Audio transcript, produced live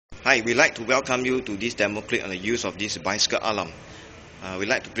Hi, we'd like to welcome you to this demo clip on the use of this bicycle alarm. We'd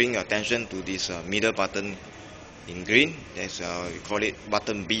like to bring your attention to this middle button in green. We call it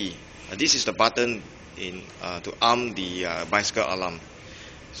button B. This is the button to arm the bicycle alarm.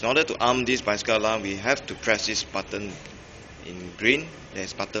 So in order to arm this bicycle alarm, we have to press this button in green.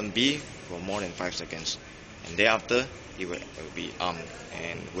 There's button B for more than 5 seconds, and thereafter it will be armed.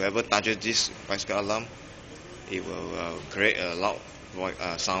 And whoever touches this bicycle alarm, it will create a loud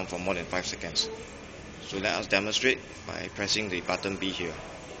sound for more than 5 seconds. So let us demonstrate by pressing the button B here.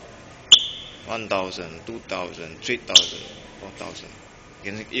 1000, 2000, 3000, 4000.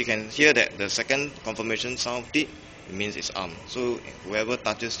 You can hear that the second confirmation sound it means it's armed. So whoever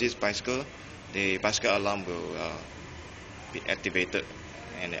touches this bicycle, the bicycle alarm will be activated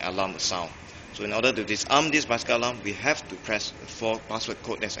and the alarm will sound. So in order to disarm this bicycle alarm, we have to press the 4 password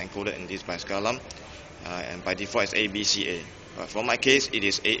code that's encoded in this bicycle alarm, and by default it's ABCA. But for my case, it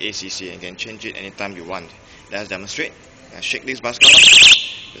is AACC. You can change it anytime you want. Let's demonstrate. I shake this bicycle alarm,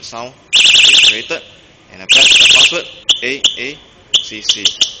 the sound is created, and I press the password AACC,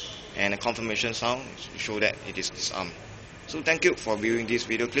 and a confirmation sound to show that it is disarmed. So thank you for viewing this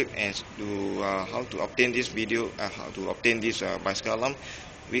video clip, and to how to obtain this bicycle alarm,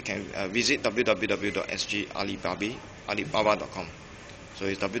 we can visit www.sgalibaba.com. So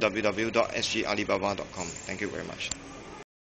it's www.sgalibaba.com. Thank you very much.